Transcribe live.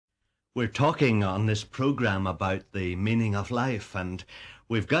We're talking on this program about the meaning of life, and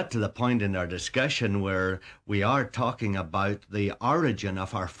we've got to the point in our discussion where we are talking about the origin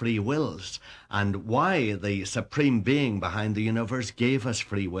of our free wills and why the supreme being behind the universe gave us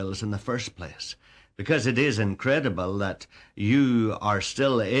free wills in the first place. Because it is incredible that you are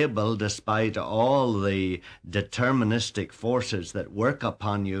still able, despite all the deterministic forces that work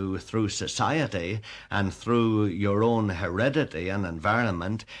upon you through society and through your own heredity and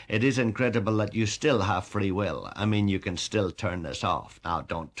environment, it is incredible that you still have free will. I mean, you can still turn this off. Now,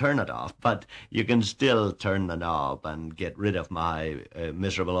 don't turn it off, but you can still turn the knob and get rid of my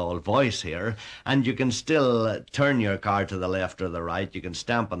miserable old voice here, and you can still turn your car to the left or the right. You can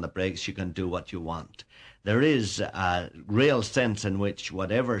stamp on the brakes. You can do what you want. There is a real sense in which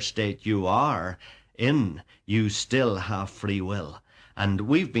whatever state you are in, you still have free will. And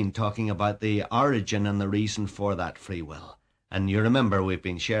we've been talking about the origin and the reason for that free will. And you remember we've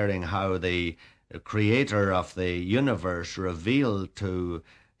been sharing how the creator of the universe revealed to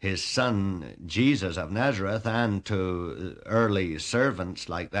his son Jesus of Nazareth and to early servants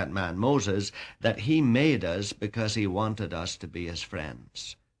like that man Moses that he made us because he wanted us to be his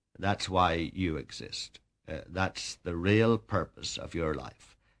friends. That's why you exist. That's the real purpose of your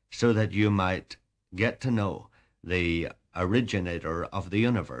life, so that you might get to know the originator of the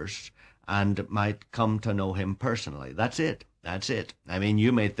universe and might come to know him personally. That's it. That's it. I mean,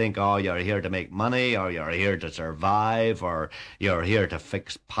 you may think, oh, you're here to make money, or you're here to survive, or you're here to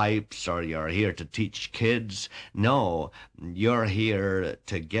fix pipes, or you're here to teach kids. No, you're here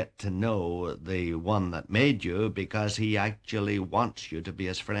to get to know the one that made you because he actually wants you to be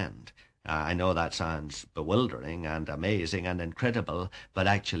his friend. I know that sounds bewildering and amazing and incredible, but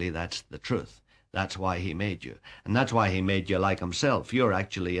actually that's the truth. That's why he made you. And that's why he made you like himself. You're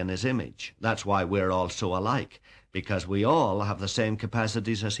actually in his image. That's why we're all so alike, because we all have the same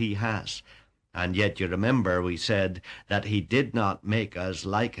capacities as he has. And yet you remember we said that he did not make us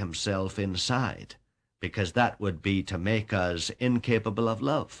like himself inside, because that would be to make us incapable of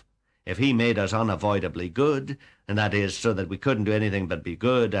love. If he made us unavoidably good, and that is so that we couldn't do anything but be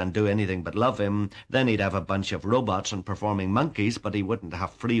good and do anything but love him, then he'd have a bunch of robots and performing monkeys, but he wouldn't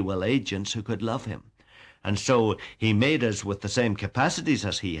have free will agents who could love him. And so he made us with the same capacities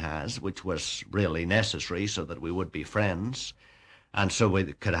as he has, which was really necessary so that we would be friends, and so we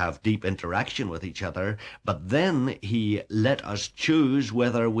could have deep interaction with each other. But then he let us choose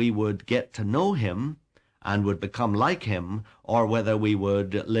whether we would get to know him and would become like him, or whether we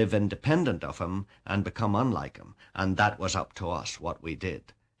would live independent of him and become unlike him. And that was up to us, what we did.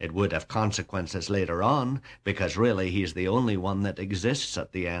 It would have consequences later on, because really he's the only one that exists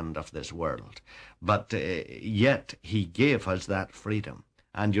at the end of this world. But yet he gave us that freedom.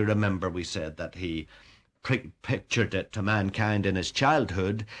 And you remember we said that he pictured it to mankind in his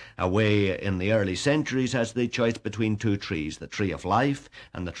childhood, away in the early centuries, as the choice between two trees, the tree of life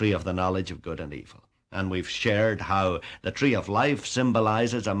and the tree of the knowledge of good and evil. And we've shared how the tree of life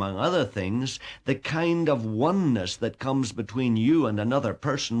symbolizes, among other things, the kind of oneness that comes between you and another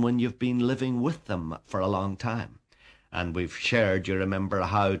person when you've been living with them for a long time. And we've shared, you remember,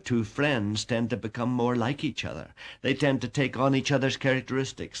 how two friends tend to become more like each other. They tend to take on each other's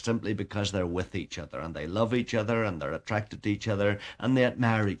characteristics simply because they're with each other, and they love each other, and they're attracted to each other, and they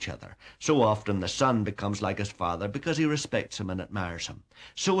admire each other. So often the son becomes like his father because he respects him and admires him.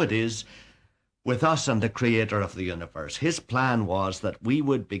 So it is with us and the creator of the universe. His plan was that we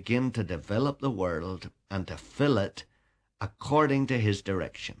would begin to develop the world and to fill it according to his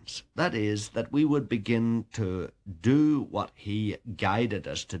directions. That is, that we would begin to do what he guided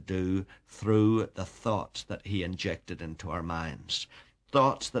us to do through the thoughts that he injected into our minds.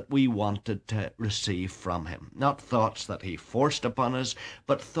 Thoughts that we wanted to receive from him. Not thoughts that he forced upon us,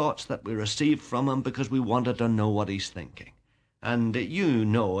 but thoughts that we received from him because we wanted to know what he's thinking. And you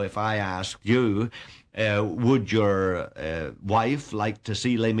know, if I asked you, would your wife like to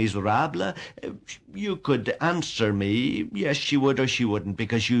see Les Miserables? You could answer me, yes, she would or she wouldn't,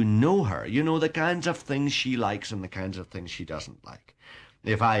 because you know her. You know the kinds of things she likes and the kinds of things she doesn't like.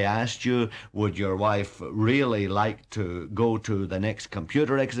 If I asked you, would your wife really like to go to the next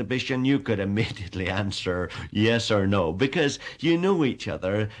computer exhibition, you could immediately answer yes or no, because you know each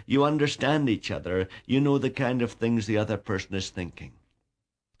other, you understand each other, you know the kind of things the other person is thinking.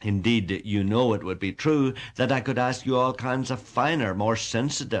 Indeed, you know it would be true that I could ask you all kinds of finer, more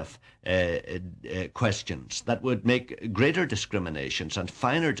sensitive questions that would make greater discriminations and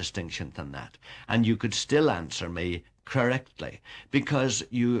finer distinctions than that, and you could still answer me correctly, because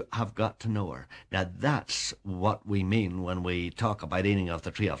you have got to know her. Now that's what we mean when we talk about eating of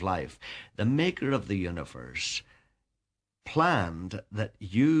the tree of life. The maker of the universe planned that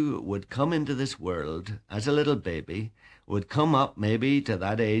you would come into this world as a little baby, would come up maybe to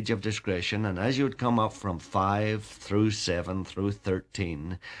that age of discretion, and as you would come up from 5 through 7 through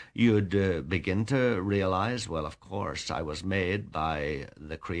 13, you'd begin to realize, well, of course, I was made by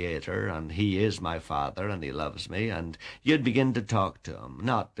the Creator, and He is my Father, and He loves me, and you'd begin to talk to Him,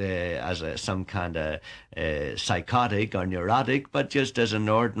 not as some kind of psychotic or neurotic, but just as an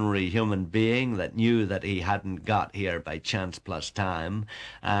ordinary human being that knew that he hadn't got here by chance plus time,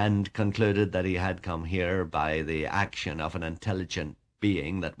 and concluded that he had come here by the action of an intelligent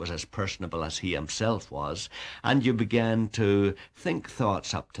being that was as personable as he himself was, and you began to think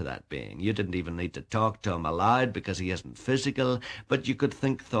thoughts up to that being. You didn't even need to talk to him aloud because he isn't physical, but you could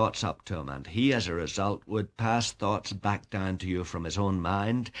think thoughts up to him, and he, as a result, would pass thoughts back down to you from his own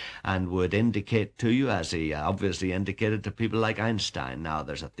mind and would indicate to you, as he obviously indicated to people like Einstein. Now,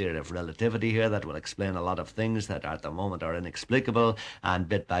 there's a theory of relativity here that will explain a lot of things that at the moment are inexplicable, and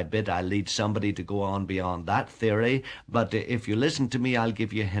bit by bit I'll lead somebody to go on beyond that theory, but if you listen to me, I'll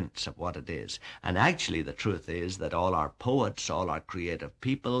give you hints of what it is. And actually the truth is that all our poets, all our creative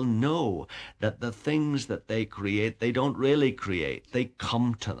people know that the things that they create, they don't really create. They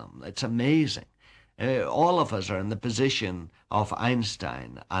come to them. It's amazing. All of us are in the position of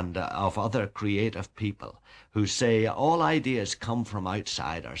Einstein and of other creative people who say all ideas come from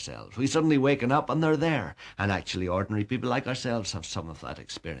outside ourselves. We suddenly waken up and they're there. And actually ordinary people like ourselves have some of that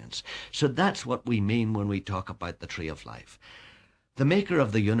experience. So that's what we mean when we talk about the tree of life. The maker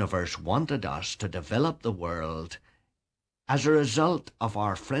of the universe wanted us to develop the world as a result of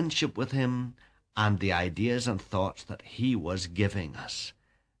our friendship with him and the ideas and thoughts that he was giving us.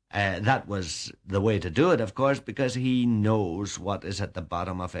 That was the way to do it, of course, because he knows what is at the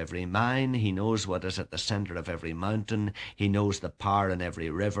bottom of every mine. He knows what is at the center of every mountain. He knows the power in every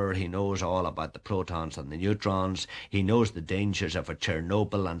river. He knows all about the protons and the neutrons. He knows the dangers of a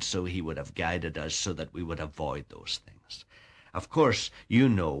Chernobyl, and so he would have guided us so that we would avoid those things. Of course, you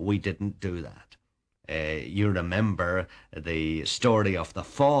know we didn't do that. You remember the story of the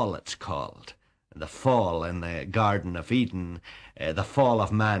fall, it's called. The fall in the Garden of Eden, the fall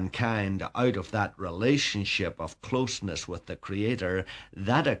of mankind out of that relationship of closeness with the Creator,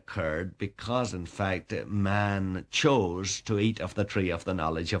 that occurred because, in fact, man chose to eat of the tree of the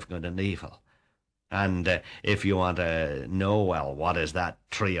knowledge of good and evil. And if you want to know, well, what is that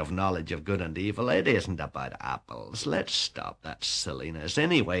tree of knowledge of good and evil? It isn't about apples. Let's stop that silliness.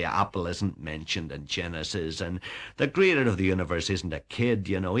 Anyway, apple isn't mentioned in Genesis, and the creator of the universe isn't a kid,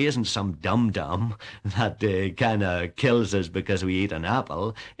 you know. He isn't some dum-dum that kind of kills us because we eat an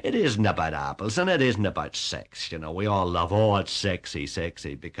apple. It isn't about apples, and it isn't about sex, you know. We all love, oh, it's sexy,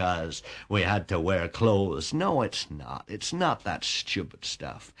 sexy, because we had to wear clothes. No, it's not. It's not that stupid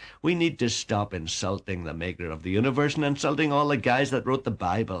stuff. We need to stop insulting the maker of the universe and insulting all the guys that wrote the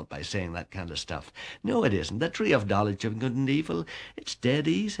Bible by saying that kind of stuff. No, it isn't. The tree of knowledge of good and evil, it's dead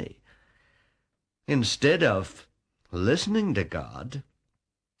easy. Instead of listening to God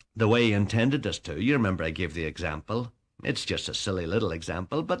the way he intended us to, you remember I gave the example. It's just a silly little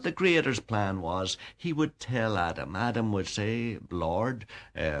example, but the Creator's plan was he would tell Adam. Adam would say, Lord,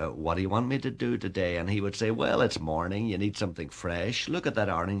 what do you want me to do today? And he would say, well, it's morning. You need something fresh. Look at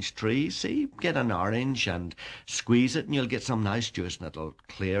that orange tree. See, get an orange and squeeze it and you'll get some nice juice and it'll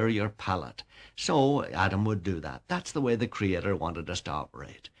clear your palate. So Adam would do that. That's the way the Creator wanted us to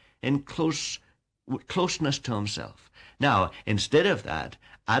operate, in closeness to himself. Now, instead of that,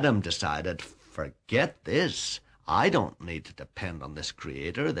 Adam decided, forget this. I don't need to depend on this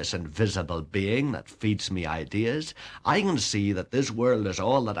Creator, this invisible being that feeds me ideas. I can see that this world is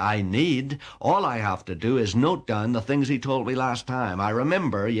all that I need. All I have to do is note down the things he told me last time. I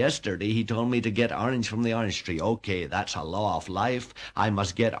remember yesterday he told me to get orange from the orange tree. Okay, that's a law of life. I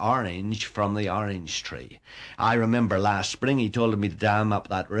must get orange from the orange tree. I remember last spring he told me to dam up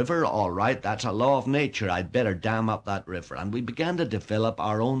that river. All right, that's a law of nature. I'd better dam up that river. And we began to develop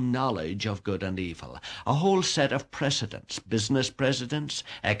our own knowledge of good and evil. A whole set of precedents, business precedents,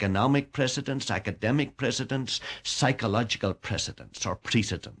 economic precedents, academic precedents, psychological precedents, or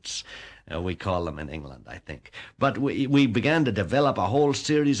precedents. We call them in England, I think. But we began to develop a whole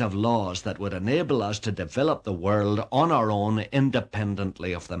series of laws that would enable us to develop the world on our own,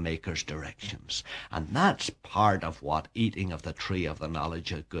 independently of the Maker's directions. And that's part of what eating of the tree of the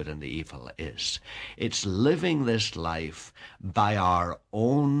knowledge of good and evil is. It's living this life by our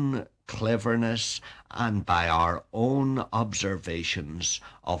own cleverness and by our own observations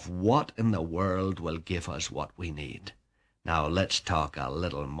of what in the world will give us what we need. Now let's talk a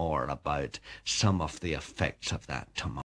little more about some of the effects of that tomorrow.